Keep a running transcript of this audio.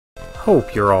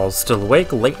Hope you're all still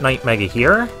awake. Late Night Mega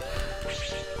here.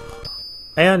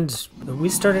 And we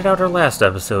started out our last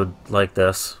episode like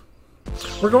this.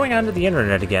 We're going onto the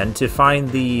internet again to find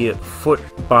the foot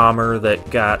bomber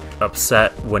that got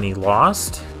upset when he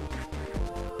lost.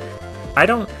 I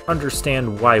don't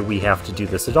understand why we have to do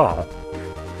this at all.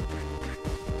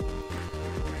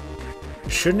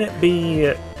 Shouldn't it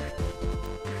be,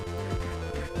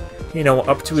 you know,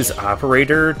 up to his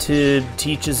operator to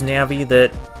teach his Navi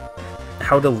that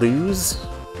how to lose?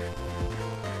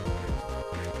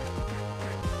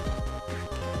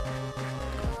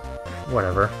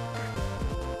 Whatever.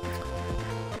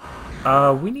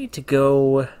 We need to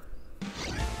go...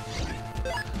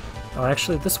 Oh,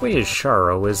 actually, this way is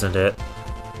Sharo, isn't it?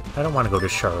 I don't want to go to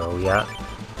Sharo yet.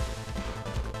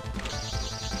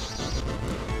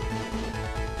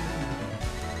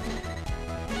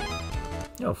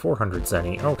 Oh, 400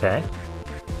 Zenny, okay.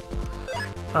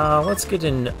 Let's get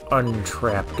an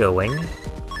Untrap going.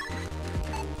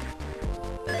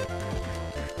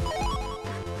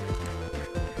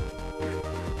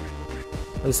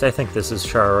 At least I think this is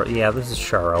Sharo. Yeah, this is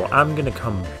Sharo. I'm gonna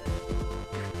come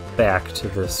back to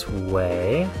this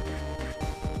way.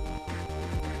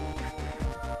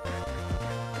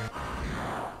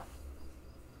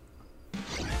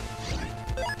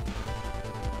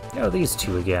 Oh, these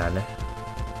two again.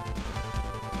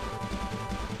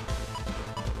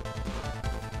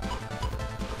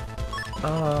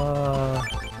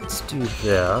 Let's do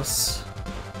this.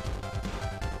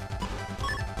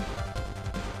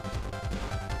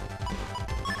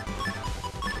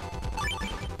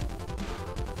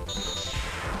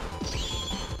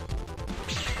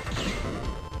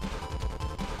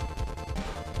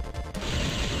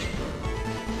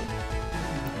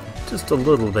 Just a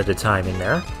little bit of timing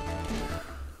there.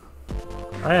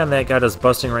 And that got us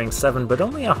busting rank 7, but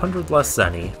only 100 less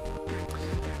Zenny.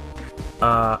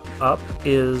 Up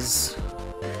is,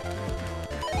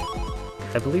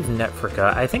 I believe,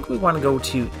 Netfrika. I think we want to go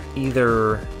to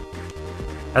either...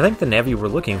 I think the Navi we're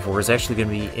looking for is actually going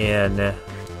to be in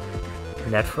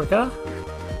Netfrika?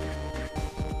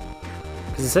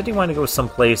 Because it said you want to go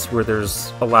someplace where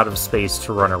there's a lot of space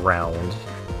to run around.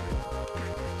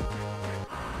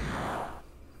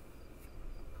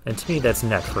 And to me, that's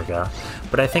Netfrika.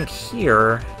 But I think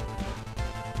here...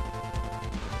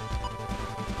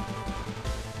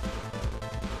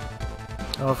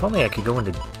 Oh, if only I could go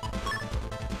into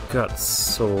Guts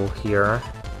Soul here.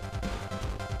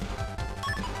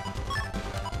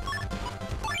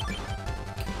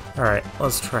 Alright,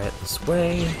 let's try it this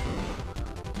way.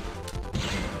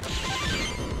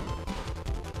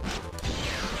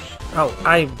 Oh,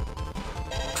 I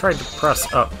tried to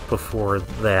press up before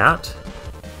that.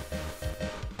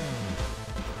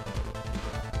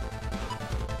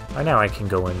 I know I can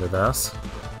go into this.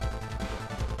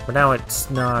 But now it's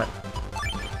not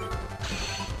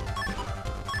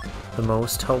the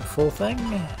most helpful thing.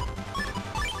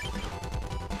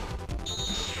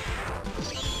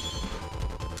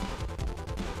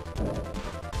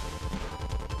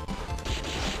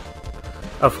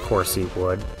 Of course he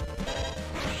would.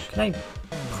 Can I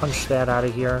punch that out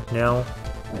of here? No.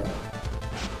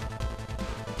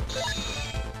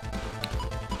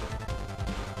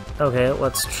 Okay,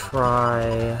 let's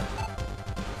try...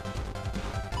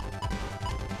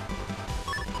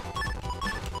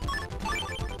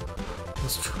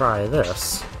 Let's try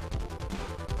this.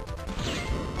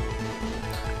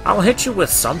 I'll hit you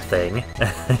with something.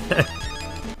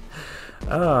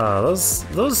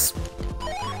 Those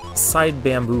side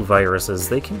bamboo viruses,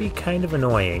 they can be kind of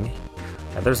annoying.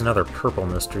 There's another purple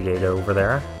mystery data over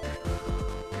there.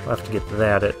 We'll have to get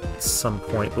that at some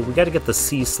point, but we gotta get the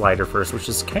sea slider first, which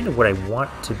is kind of what I want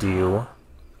to do.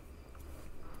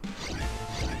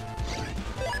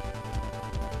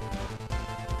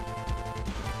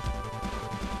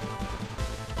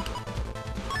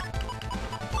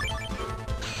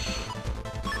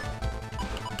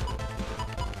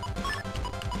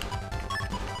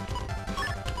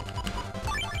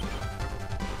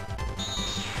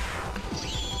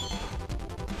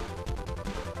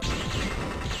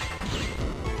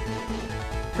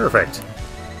 Perfect.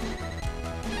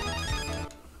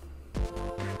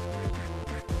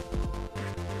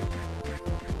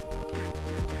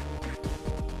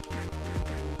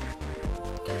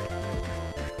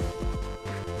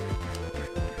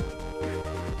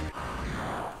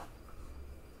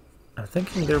 I'm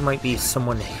thinking there might be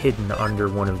someone hidden under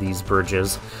one of these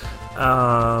bridges.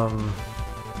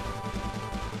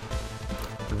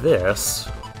 This...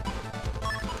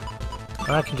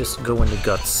 I can just go into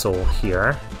Guts Soul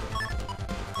here.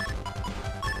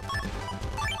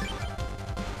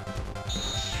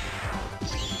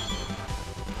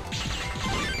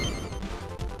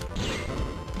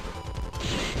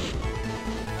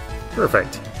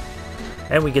 Perfect.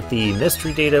 And we get the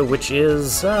mystery data, which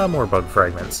is more bug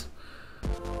fragments.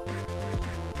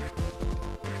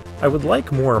 I would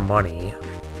like more money.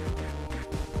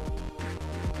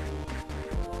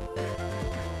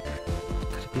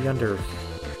 Could it be under...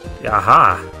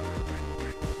 Aha!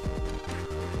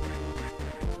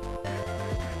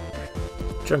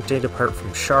 Junk data part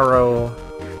from Sharo.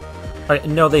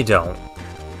 No, they don't.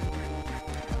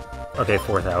 Okay,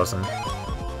 4,000.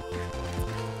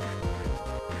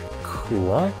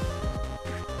 Cool.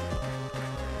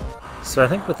 So I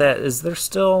think with that, is there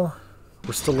still...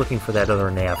 We're still looking for that other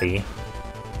Navi.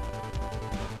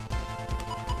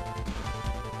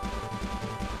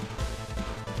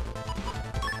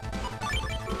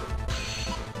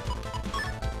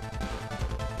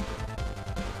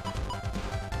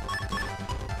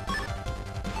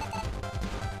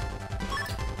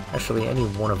 Actually, any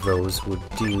one of those would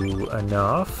do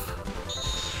enough.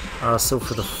 So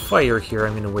for the fire here,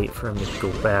 I'm going to wait for him to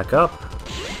go back up.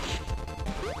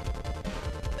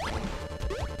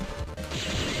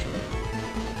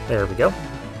 There we go.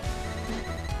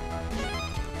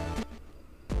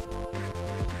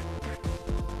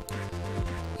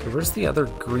 Okay, where's the other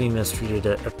green mystery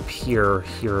data appear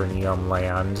here in Yum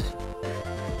Land?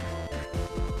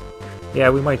 Yeah,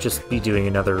 we might just be doing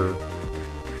another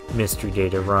mystery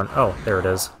data run. Oh, there it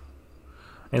is.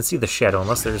 I can see the shadow,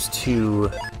 unless there's two...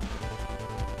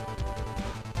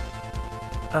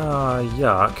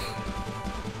 yuck.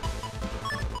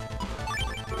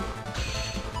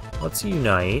 Let's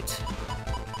unite.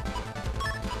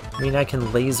 I mean, I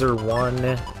can laser one.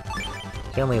 I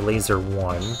can only laser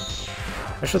one.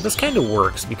 Actually, this kind of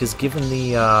works, because given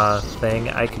the thing,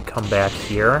 I could come back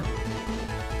here.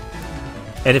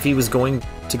 And if he was going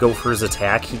to go for his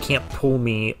attack, he can't pull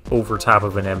me over top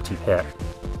of an empty pit.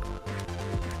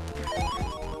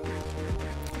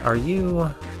 Are you...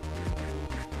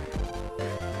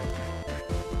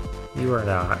 You are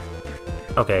not.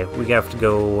 Okay, we have to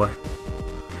go... I'm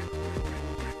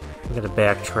gonna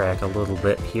backtrack a little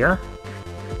bit here.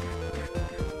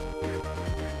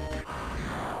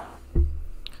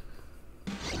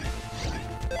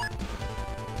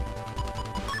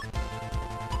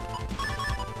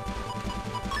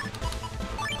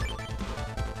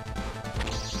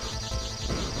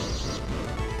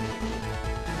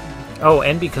 Oh,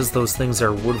 and because those things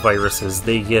are wood viruses,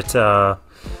 they get,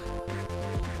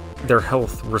 their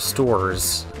health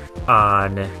restores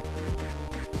on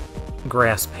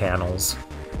grass panels.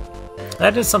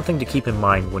 That is something to keep in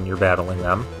mind when you're battling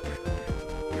them.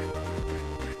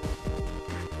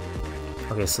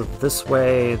 Okay, so this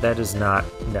way, that is not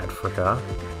Nedfrika.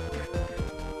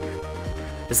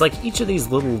 It's like each of these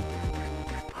little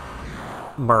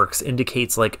marks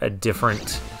indicates like a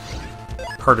different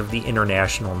part of the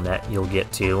international net you'll get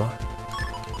to.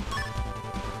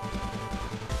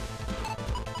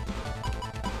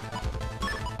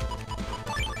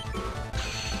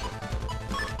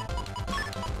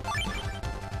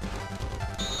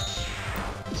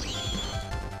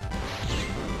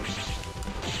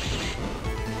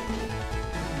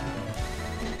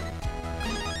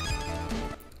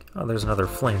 Oh, there's another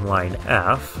flame line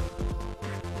F.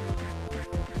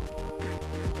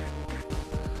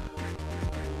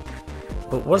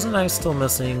 But wasn't I still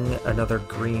missing another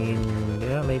green?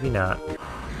 Yeah, maybe not.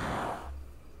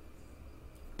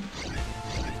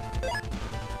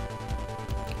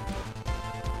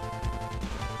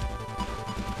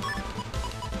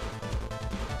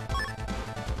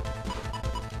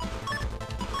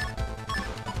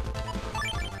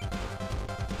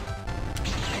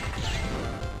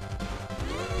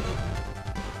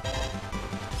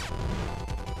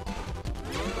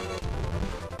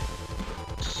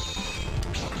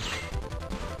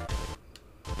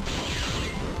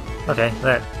 Okay,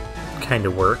 that kind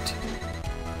of worked.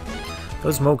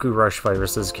 Those Moku Rush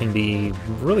viruses can be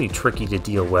really tricky to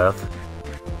deal with.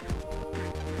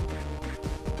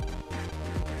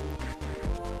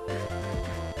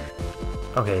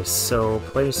 Okay, so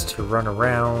place to run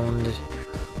around.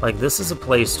 Like, this is a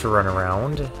place to run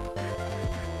around.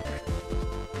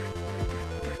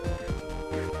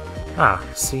 Ah,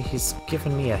 see, he's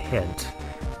given me a hint.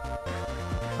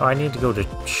 Oh, I need to go to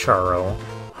Sharo.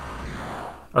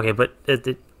 Okay, but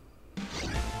it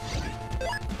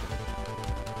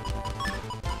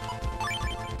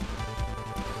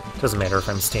doesn't matter if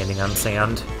I'm standing on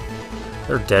sand.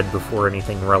 They're dead before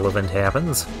anything relevant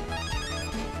happens.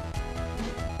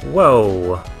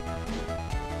 Whoa!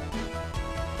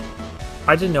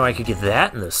 I didn't know I could get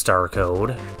that in the star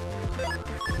code.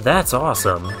 That's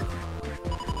awesome.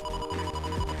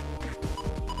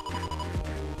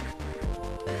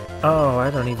 Oh, I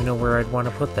don't even know where I'd want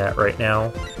to put that right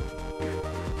now.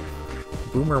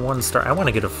 Boomer 1 star. I want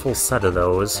to get a full set of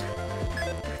those.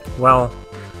 Well,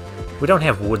 we don't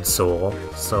have Wood Soul,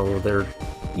 so their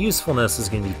usefulness is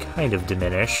going to be kind of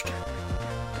diminished.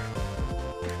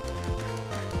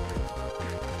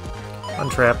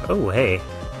 Untrap. Oh, hey.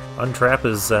 Untrap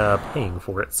is paying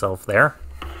for itself there.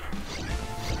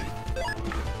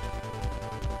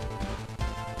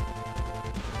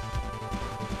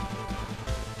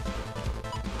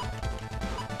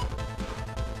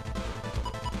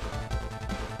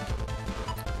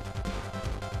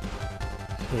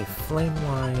 Okay,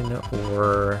 Flameline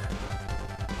or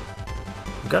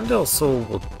Gundel Soul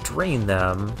will drain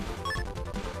them,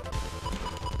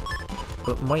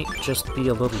 but might just be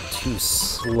a little too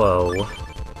slow.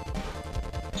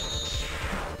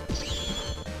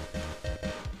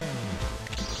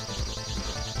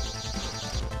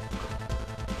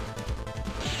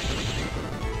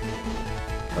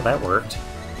 Oh, that worked.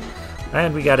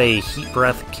 And we got a Heat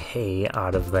Breath K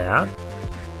out of that.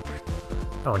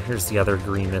 Oh, and here's the other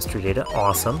green mystery data.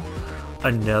 Awesome.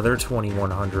 Another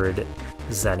 2100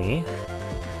 Zenny.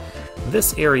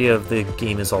 This area of the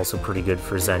game is also pretty good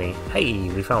for Zenny. Hey,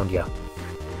 we found ya.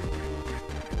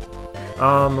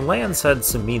 Lan said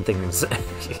some mean things.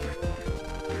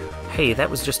 Hey, that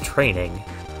was just training.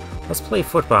 Let's play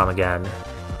Foot Bomb again.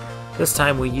 This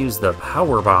time we use the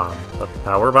Power Bomb. The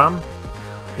Power Bomb?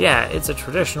 Yeah, it's a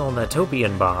traditional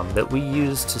Natopian bomb that we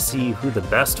use to see who the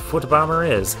best foot bomber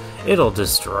is. It'll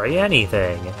destroy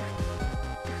anything.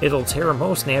 It'll tear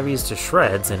most Navis to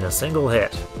shreds in a single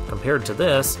hit. Compared to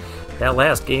this, that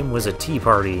last game was a tea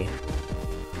party.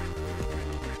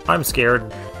 I'm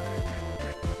scared.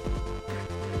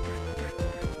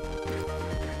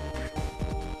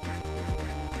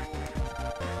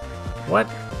 What?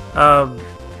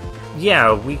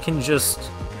 Yeah, we can just...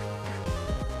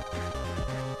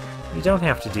 You don't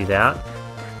have to do that.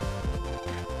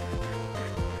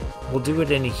 We'll do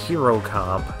it in Hero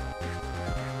Comp.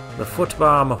 The Foot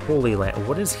Bomb Holy Land.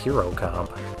 What is Hero Comp?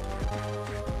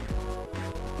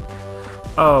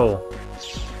 Oh.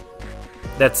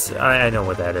 That's... I know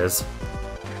what that is.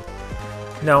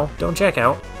 No, don't check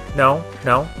out. No,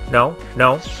 no, no,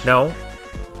 no, no.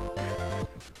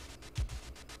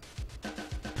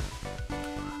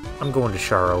 I'm going to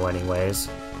Sharo anyways.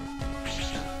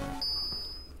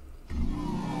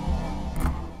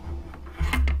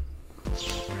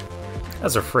 I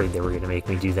was afraid they were going to make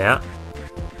me do that.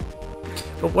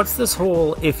 But what's this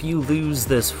whole, if you lose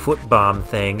this foot bomb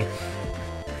thing,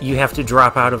 you have to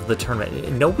drop out of the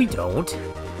tournament? No, we don't.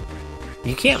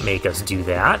 You can't make us do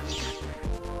that.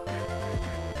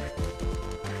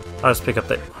 I'll just pick up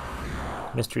the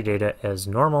mystery data as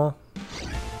normal.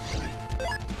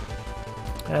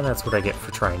 And that's what I get for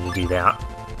trying to do that.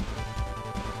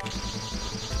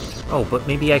 Oh, but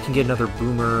maybe I can get another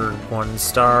Boomer 1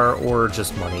 star, or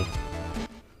just money.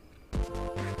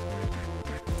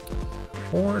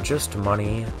 Or just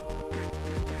money.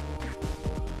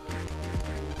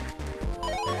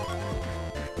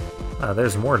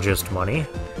 There's more just money.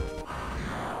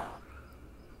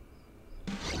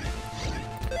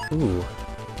 Ooh.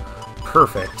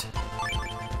 Perfect.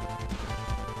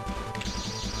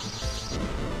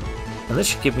 And this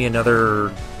should give me another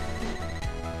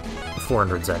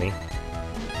 400 Zenny.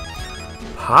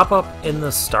 Pop up in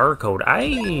the star code.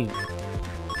 I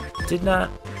did not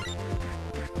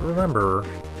remember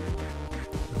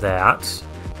that.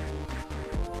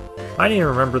 I didn't even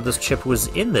remember this chip was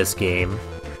in this game.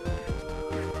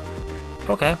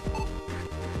 Okay.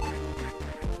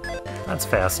 That's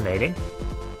fascinating.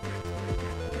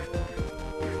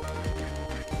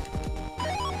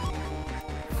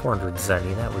 $400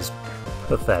 Zenny, that was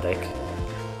pathetic.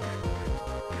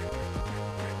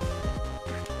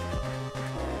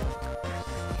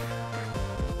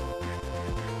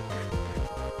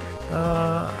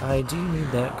 I do need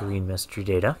that green mystery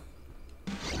data.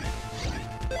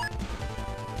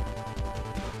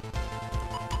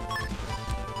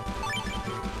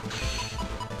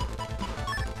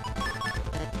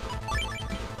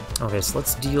 Okay, so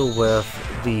let's deal with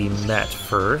the Met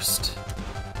first.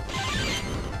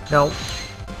 No.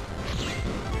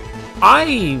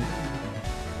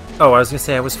 Oh, I was gonna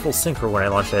say I was full synchro when I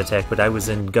launched that attack, but I was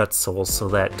in Gut Soul, so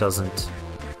that doesn't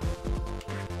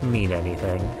mean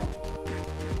anything.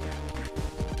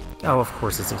 Oh, of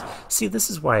course it's... See,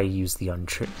 this is why I use the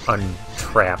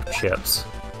untrap chips.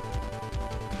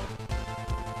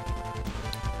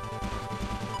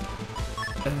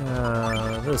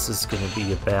 This is gonna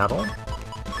be a battle.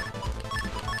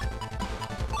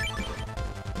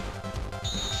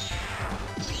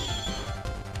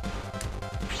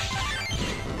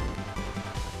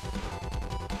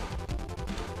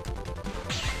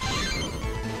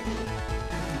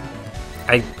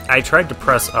 I tried to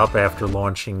press up after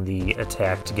launching the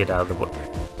attack to get out of the way.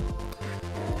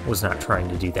 Was not trying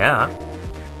to do that.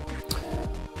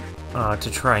 To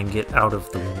try and get out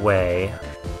of the way.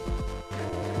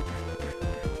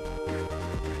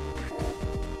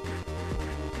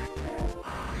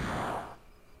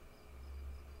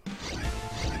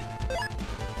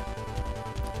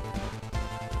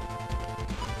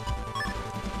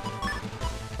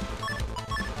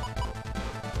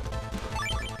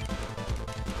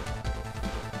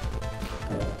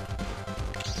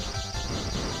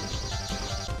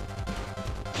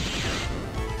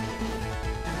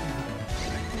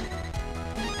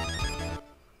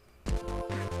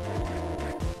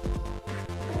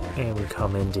 And we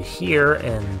come into here,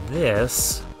 and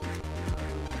this...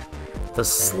 The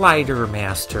Slider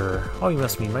Master. Oh, you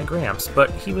must mean my Gramps.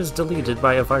 But he was deleted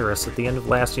by a virus at the end of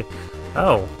last year.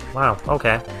 Oh, wow,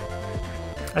 okay.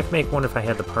 I could make one if I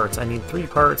had the parts. I need 3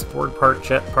 parts: board part,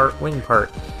 jet part, wing part.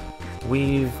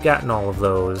 We've gotten all of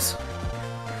those.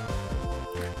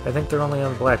 I think they're only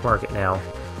on the black market now.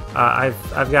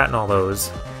 I've gotten all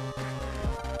those.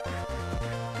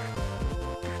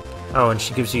 Oh, and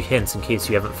she gives you hints in case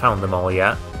you haven't found them all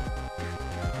yet.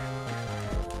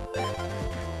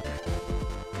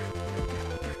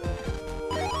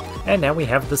 And now we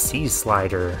have the Sea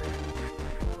Slider.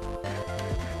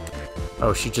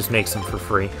 Oh, she just makes them for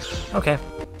free. Okay.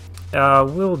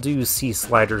 We'll do Sea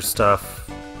Slider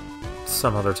stuff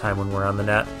some other time when we're on the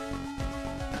net.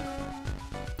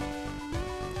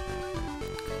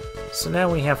 So now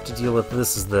we have to deal with...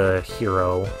 This is the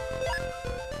hero.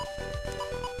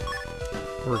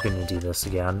 We're gonna do this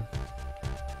again.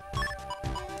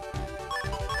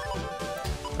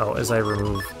 Oh, as I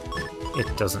remove...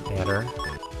 It doesn't matter.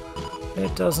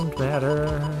 It doesn't matter.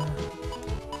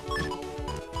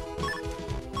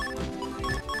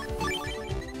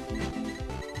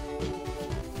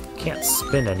 Can't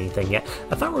spin anything yet.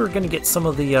 I thought we were gonna get some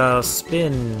of the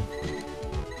spin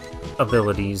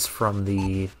abilities from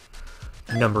the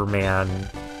Number Man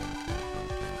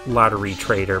lottery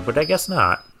trader, but I guess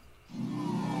not.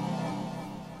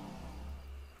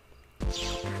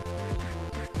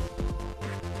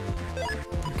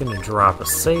 Gonna drop a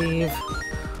save.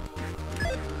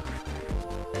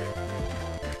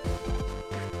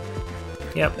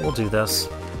 Yep, we'll do this.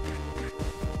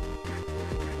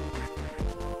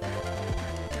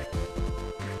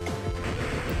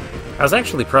 I was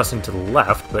actually pressing to the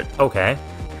left, but okay.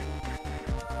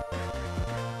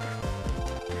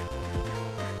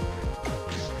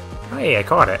 Hey, I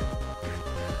caught it.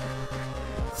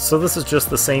 So this is just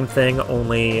the same thing,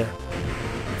 only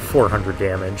 400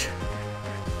 damage.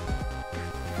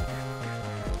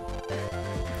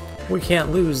 We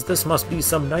can't lose, this must be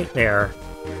some nightmare.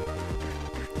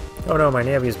 Oh no, my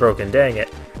Navi's broken, dang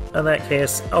it. In that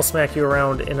case, I'll smack you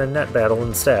around in a net battle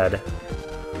instead.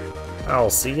 I'll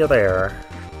see you there.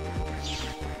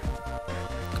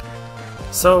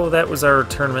 So that was our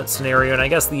tournament scenario, and I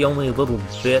guess the only little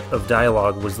bit of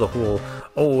dialogue was the whole,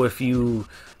 oh, if you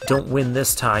don't win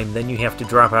this time, then you have to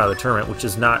drop out of the tournament, which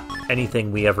is not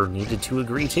anything we ever needed to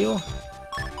agree to.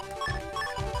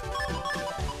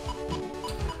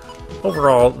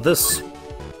 Overall, this,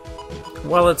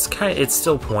 while it's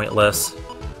still pointless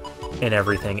and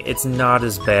everything, it's not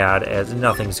as bad as,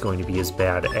 nothing's going to be as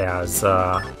bad as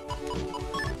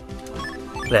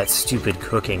that stupid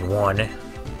cooking one.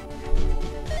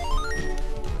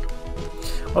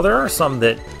 Well, there are some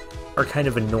that are kind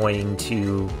of annoying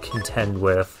to contend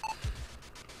with.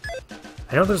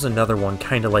 I know there's another one,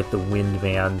 kind of like the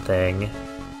Windman thing,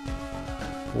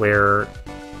 where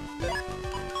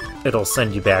it'll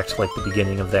send you back to, like, the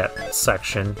beginning of that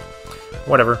section.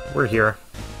 Whatever, we're here.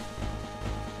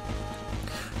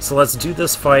 So let's do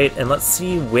this fight, and let's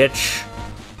see which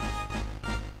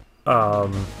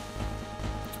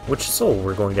soul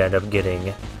we're going to end up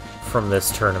getting from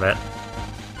this tournament.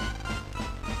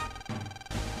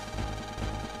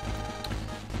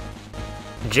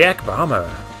 Jack Bomber.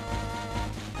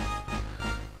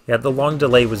 Yeah, the long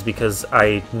delay was because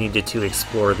I needed to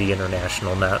explore the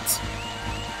international nets.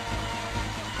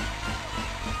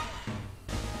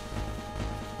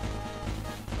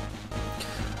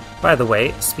 By the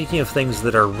way, speaking of things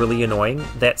that are really annoying,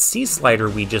 that Sea Slider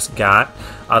we just got,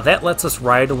 that lets us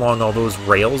ride along all those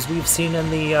rails we've seen in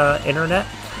the internet.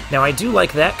 Now, I do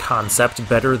like that concept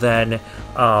better than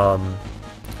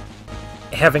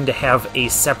having to have a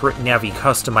separate Navi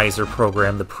customizer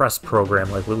program, the press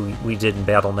program, like we did in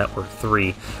Battle Network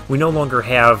 3. We no longer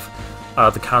have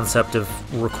the concept of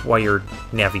required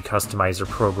Navi customizer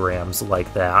programs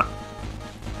like that.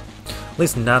 At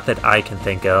least not that I can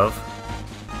think of.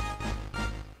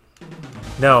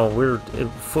 No,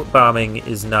 foot bombing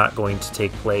is not going to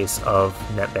take place of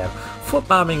net battle. Foot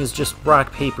bombing is just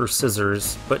rock, paper,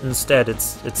 scissors, but instead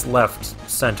it's left,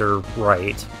 center,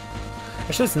 right.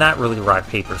 Actually, it's not really rock,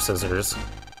 paper, scissors.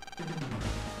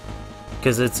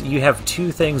 Because you have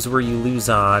two things where you lose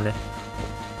on,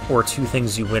 or two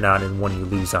things you win on and one you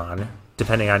lose on,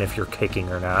 depending on if you're kicking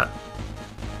or not.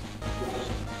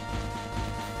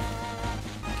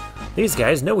 These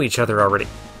guys know each other already.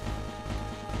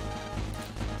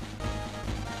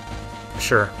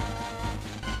 Sure.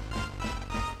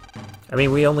 I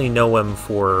mean, we only know him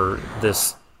for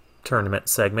this tournament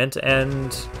segment,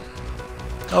 and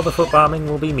all the foot bombing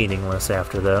will be meaningless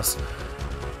after this.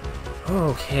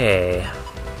 Okay.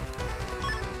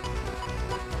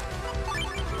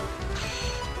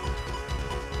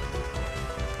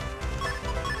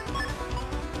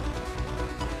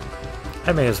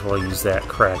 I may as well use that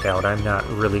crack out. I'm not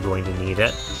really going to need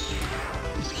it.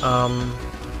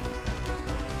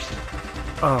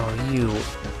 Oh, you...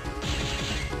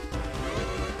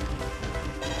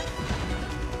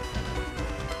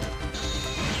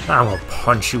 I'm gonna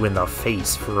punch you in the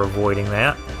face for avoiding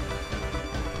that.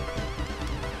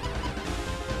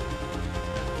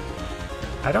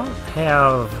 I don't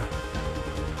have...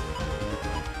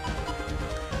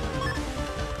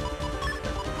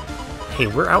 Hey,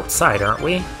 we're outside, aren't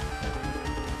we?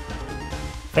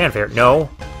 Fanfare,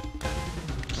 no.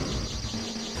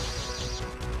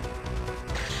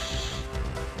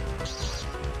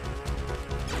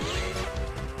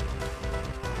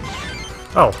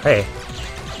 Oh, hey.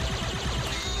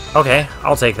 Okay,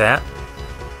 I'll take that.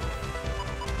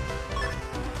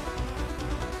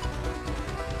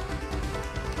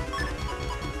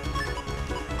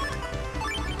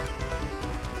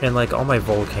 And, like, all my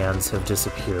Volcans have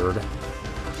disappeared.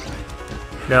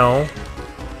 No.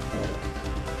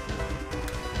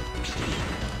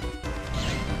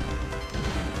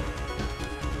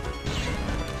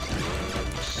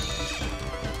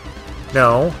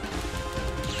 No.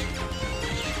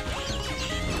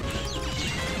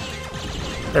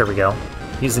 There we go.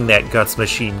 Using that Guts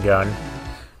machine gun.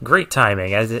 Great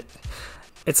timing, as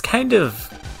it's kind of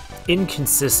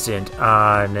inconsistent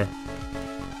on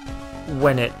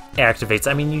when it activates.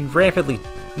 I mean, you rapidly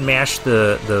mash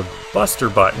the Buster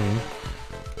button,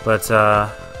 but yeah,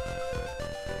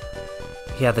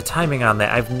 the timing on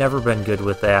that, I've never been good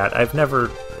with that. I've never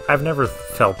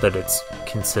felt that it's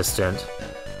consistent.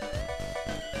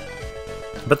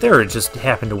 But there, it just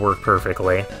happened to work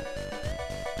perfectly.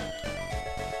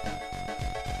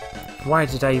 Why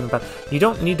did I even... You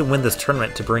don't need to win this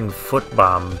tournament to bring Foot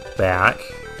Bomb back.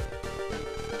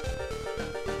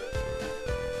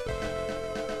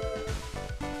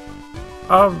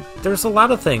 There's a lot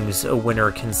of things a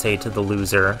winner can say to the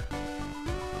loser.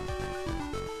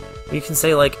 You can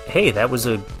say, like, hey, that was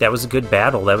a good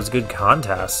battle, that was a good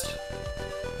contest.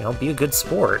 You know, be a good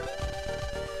sport.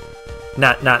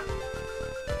 Not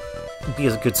be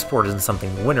a good sport isn't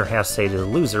something the winner has to say to the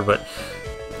loser, but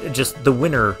just the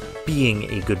winner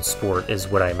being a good sport is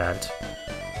what I meant.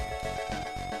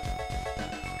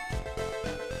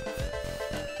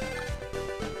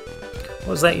 What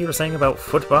was that you were saying about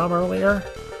Foot Bomb earlier?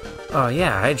 Oh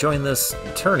yeah, I joined this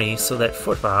tourney so that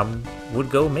Foot Bomb would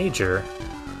go major.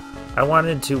 I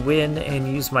wanted to win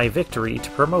and use my victory to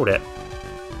promote it.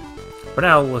 But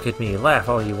now look at me, laugh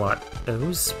all you want.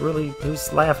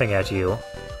 Who's laughing at you?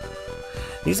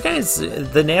 These guys,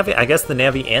 the Navi, I guess the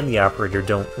Navi and the Operator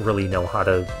don't really know how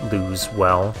to lose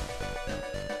well.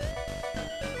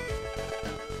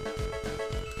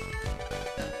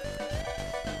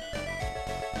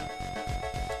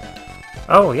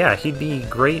 Oh yeah, he'd be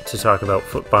great to talk about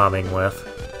foot bombing with.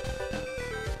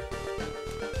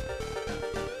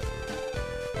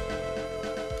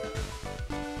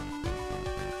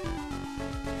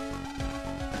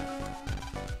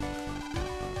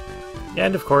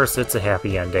 And of course, it's a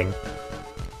happy ending.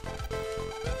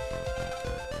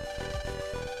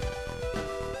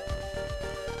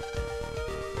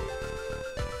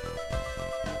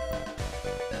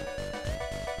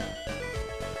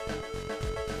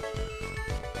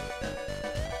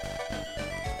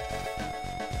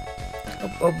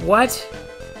 What?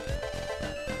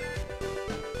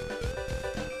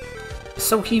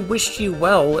 So he wished you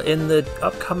well in the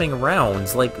upcoming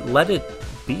rounds. Like, let it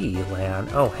be, Lan.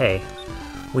 Oh, hey.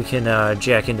 We can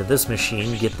jack into this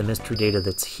machine, get the mystery data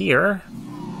that's here.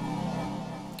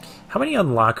 How many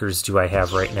unlockers do I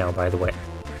have right now, by the way?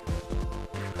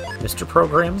 Mr.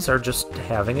 Programs are just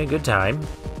having a good time.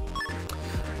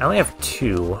 I only have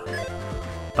 2.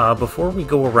 Before we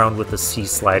go around with the C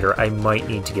slider, I might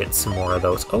need to get some more of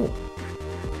those. Oh!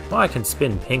 Well, I can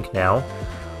spin pink now.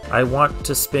 I want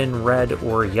to spin red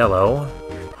or yellow.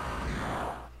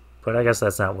 But I guess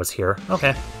that's not what's here.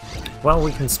 Okay. Well,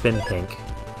 we can spin pink.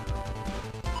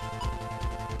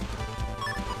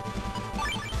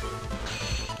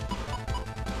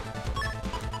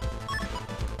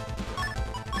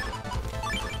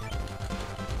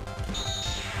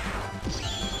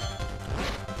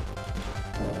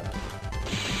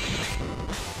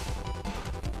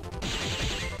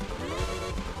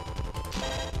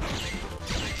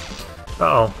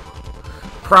 Uh-oh.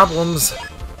 Problems.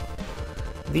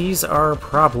 These are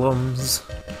problems.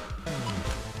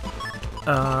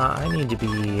 I need to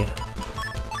be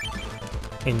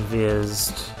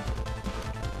invised.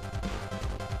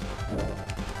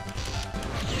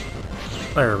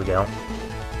 There we go.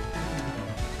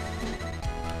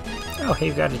 Oh, hey,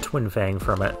 you got a Twin Fang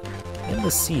from it. In the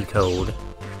C code.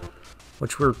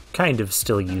 Which we're kind of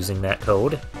still using that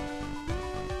code.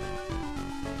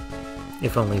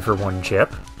 If only for one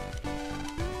chip.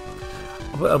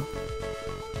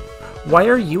 Why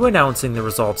are you announcing the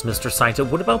results, Mr.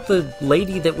 Scientist? What about the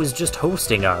lady that was just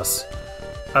hosting us?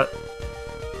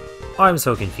 I'm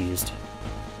so confused.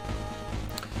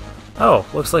 Oh,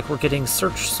 looks like we're getting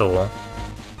Search Soul.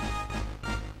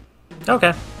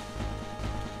 Okay.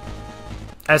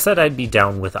 I said I'd be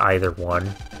down with either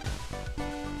one.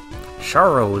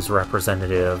 Charo's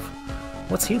representative.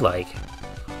 What's he like?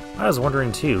 I was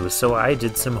wondering too, so I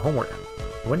did some homework.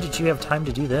 When did you have time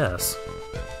to do this?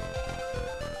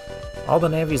 All the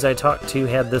Navis I talked to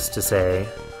had this to say.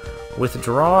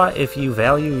 Withdraw if you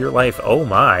value your life. Oh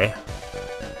my.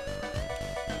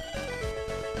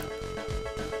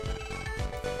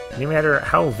 No matter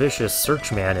how vicious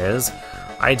Searchman is,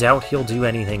 I doubt he'll do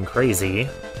anything crazy.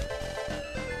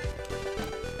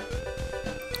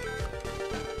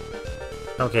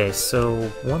 Okay, so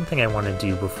one thing I want to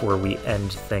do before we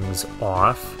end things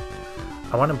off,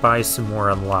 I want to buy some more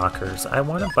unlockers. I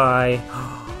want to buy...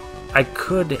 I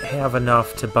could have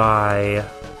enough to buy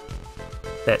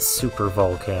that Super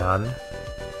Volcan.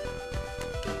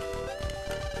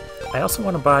 I also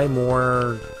want to buy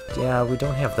more... Yeah, we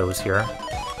don't have those here.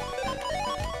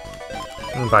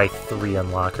 I'm going to buy 3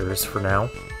 unlockers for now.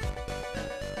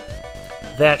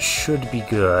 That should be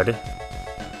good.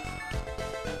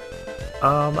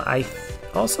 I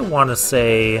also want to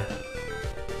say...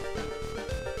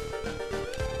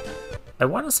 I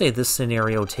want to say this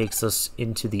scenario takes us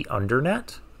into the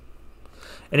Undernet.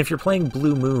 And if you're playing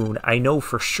Blue Moon, I know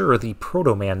for sure the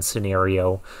Proto-Man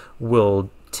scenario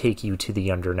will take you to the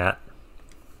Undernet.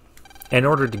 In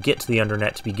order to get to the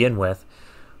Undernet to begin with,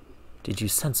 did you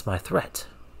sense my threat?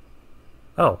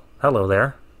 Oh, hello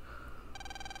there.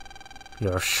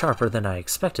 You're sharper than I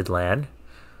expected, Lan.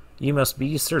 You must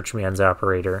be Searchman's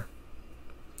operator.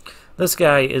 This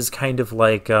guy is kind of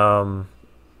like,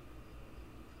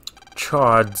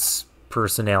 Chaud's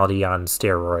personality on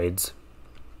steroids.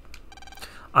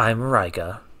 I'm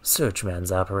Rika,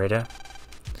 Searchman's operator.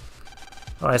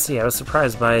 Oh, I see. I was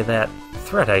surprised by that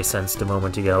threat I sensed a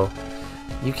moment ago.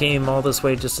 You came all this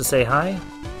way just to say hi?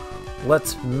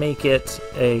 Let's make it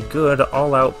a good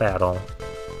all-out battle.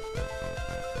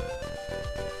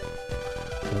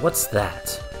 What's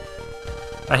that?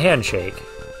 A handshake.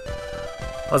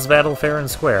 Let's battle fair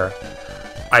and square.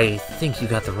 I think you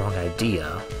got the wrong idea.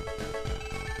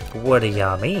 What do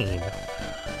ya mean?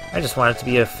 I just want it to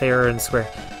be a fair and square...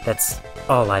 That's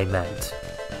all I meant.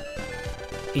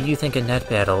 You think a net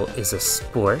battle is a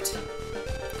sport?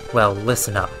 Well,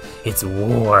 listen up. It's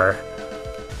war.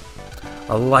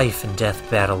 A life and death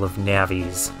battle of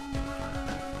navies.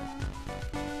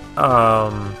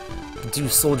 Do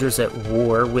soldiers at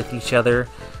war with each other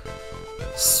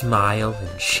smile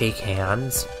and shake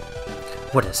hands?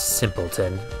 What a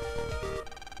simpleton.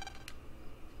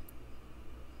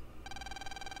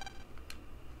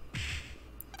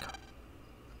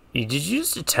 Did you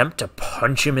just attempt to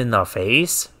punch him in the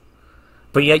face?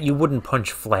 But yet you wouldn't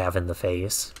punch Flav in the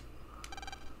face.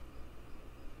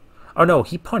 Oh no,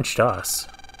 he punched us.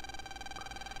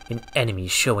 An enemy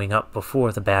showing up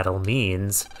before the battle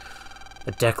means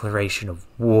a declaration of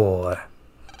war.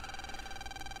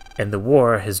 And the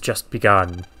war has just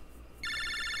begun.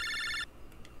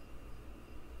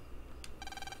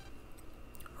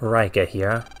 Rika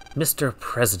here. Mr.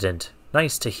 President,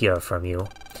 nice to hear from you.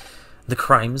 The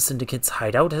Crime Syndicate's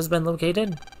hideout has been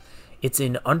located? It's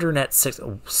in Undernet 6...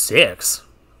 Oh, 6?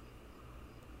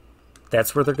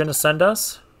 That's where they're gonna send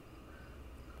us?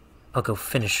 I'll go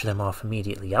finish them off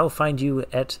immediately. I'll find you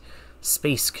at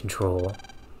Space Control.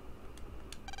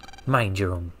 Mind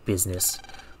your own business.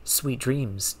 Sweet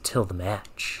dreams till the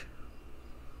match.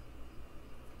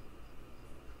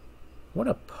 What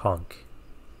a punk.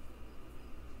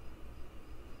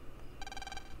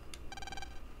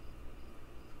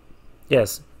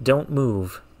 Yes, don't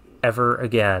move ever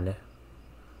again.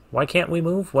 Why can't we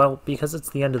move? Well, because it's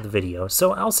the end of the video.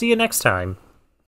 So I'll see you next time.